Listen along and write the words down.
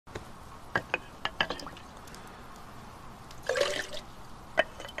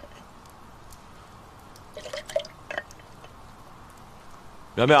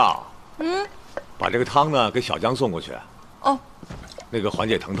苗苗，把这个汤呢给小江送过去。哦，那个缓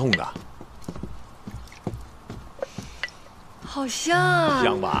解疼痛的。好香啊！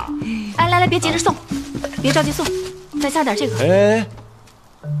香吧？哎，来，别急着送，别着急送，再加点这个。哎，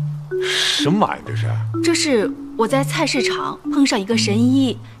什么玩意这是？这是我在菜市场碰上一个神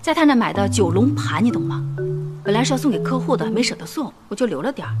医，在他那买的9龙盘，你懂吗？本来是要送给客户的，没舍得送，我就留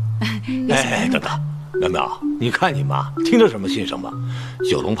了点儿。哎，等等，苗苗，你看你妈听着什么心声吧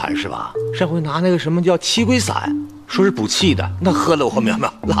？9龙盘是吧？上回拿那个什么叫七龟散，说是补气的，那喝了我和苗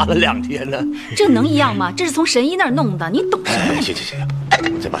苗拉了2天呢。这能一样吗？这是从神医那儿弄的，你懂什么？行，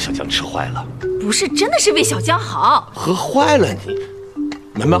我再把小江吃坏了。不是，真的是为小江好。喝坏了你，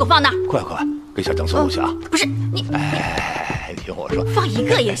苗苗，给我放那儿，快，给小江送过去啊！不是你，哎，听我说，放1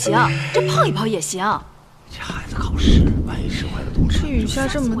个也行，这泡一泡也行。这孩子考试，万一吃坏了东西，这雨下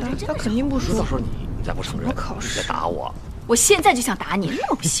这么大，他肯定不舒服。到时候你再不承认，你再打我。我现在就想打你，那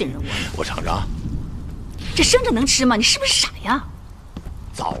么不信任我。我尝尝，这生着能吃吗？你是不是傻呀？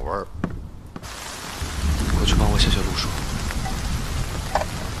枣味儿。我去帮我写路数。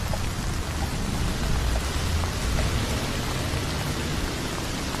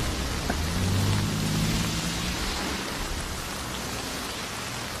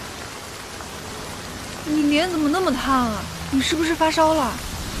你脸怎么那么烫啊？你是不是发烧了？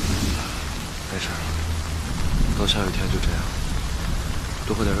没事，刚下雨天就这样，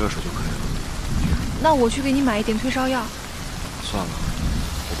多喝点热水就可以了。那我去给你买一点退烧药。算了，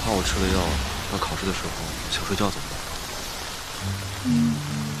我怕我吃了药，到考试的时候想睡觉怎么办？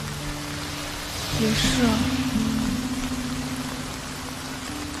也是啊。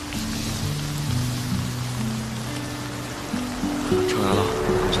车来了，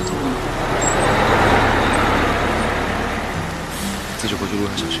我先走了。自己回去路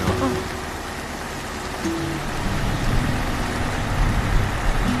上小心啊。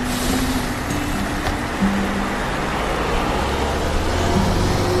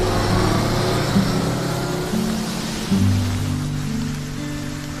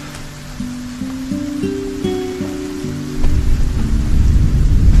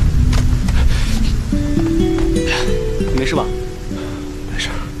你没事吧？没事。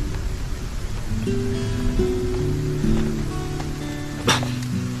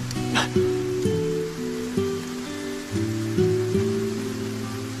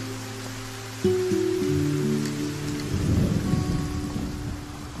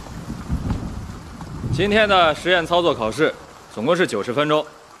今天的实验操作考试总共是90分钟，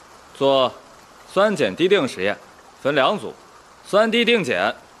做酸碱滴定实验，分2组，酸滴定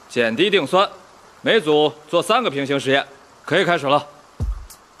碱，碱滴定酸，每组做3个平行实验，可以开始了。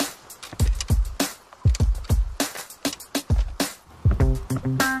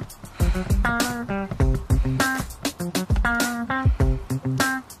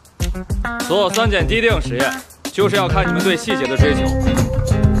做酸碱滴定实验，就是要看你们对细节的追求。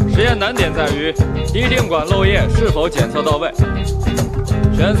实验难点在于滴定管漏液是否检测到位，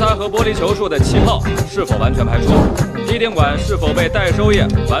悬擦和玻璃球数的气泡是否完全排出，滴定管是否被代收液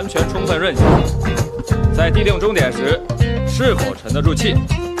完全充分润下，在滴定终点时是否沉得住气，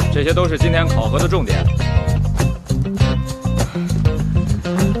这些都是今天考核的重点。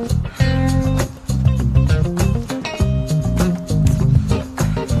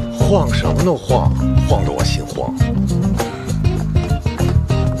晃什么呢晃，晃得我心慌。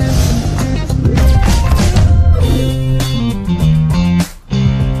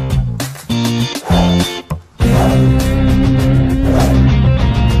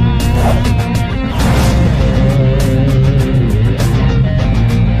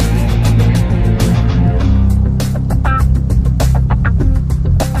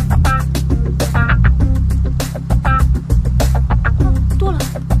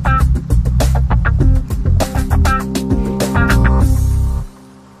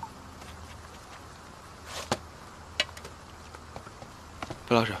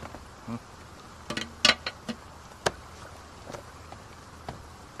魏老师，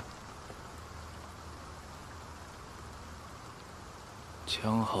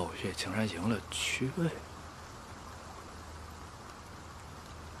江皓月竟然赢了区尉。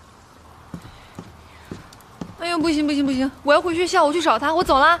哎呦，不行，我要回学校，我去找他，我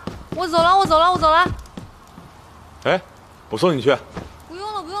走了。哎，我送你去。不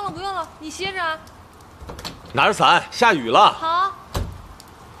用了，你歇着啊。拿着伞，下雨了。好。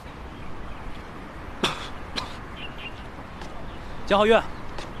江皓月，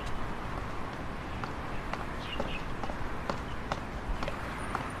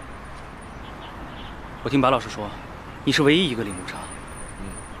我听白老师说，你是唯一一个领路差。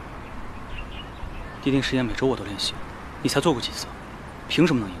滴定实验每周我都练习，你才做过几次？凭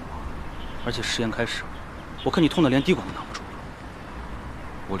什么能赢我？而且实验开始，我看你痛得连滴管都拿不住。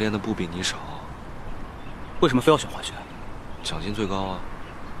我练的不比你少，为什么非要选化学？奖金最高啊。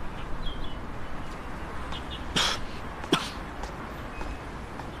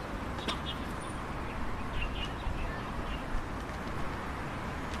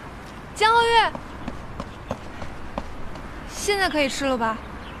江皓月，现在可以吃了吧？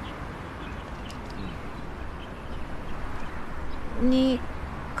你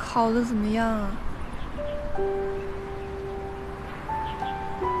考得怎么样啊？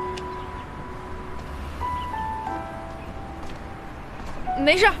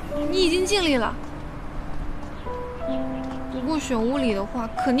没事，你已经尽力了。不过选物理的话，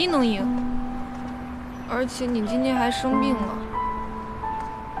肯定能赢。而且你今天还生病了，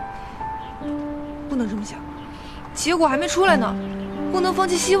不能这么想。结果还没出来呢，不能放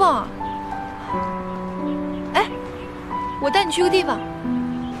弃希望啊！哎，我带你去个地方。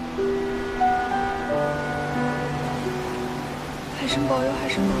海神保佑，海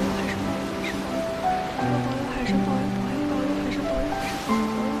神保佑，海神保佑，海神保佑，保佑海神保佑，保佑保佑海神保佑，海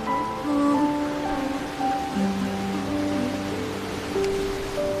神保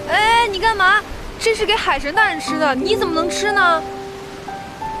佑，哎，你干嘛？这是给海神大人吃的，你怎么能吃呢？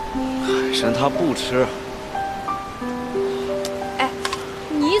海神他不吃。哎，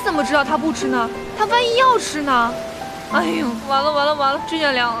你怎么知道他不吃呢？他万一要吃呢？哎呦，完了完了完了，真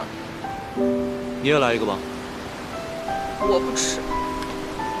要凉了。你也来一个吧。我不吃，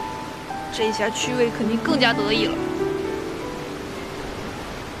这下趣味肯定更加得意了。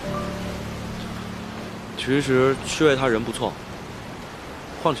其实趣味他人不错，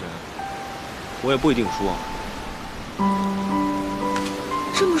况且我也不一定输啊。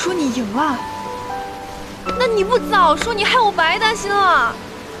这么说你赢了？那你不早说，你害我白担心了。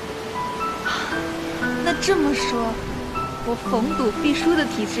那这么说，我逢赌必输的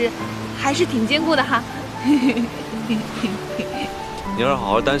体质还是挺坚固的哈。你要是好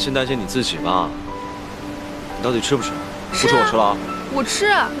好担心担心你自己吧。你到底吃不吃？不吃我吃了啊。我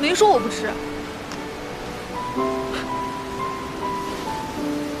吃，没说我不吃。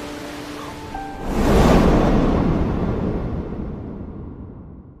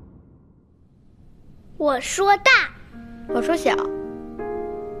我说大，我说小。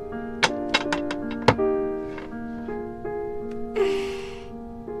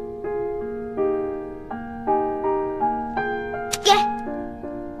给，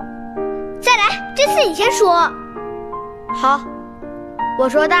再来，这次你先说。好，我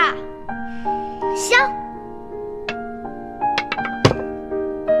说大，香。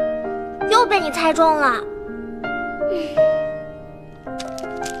又被你猜中了。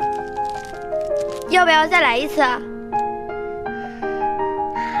要不要再来一次？好。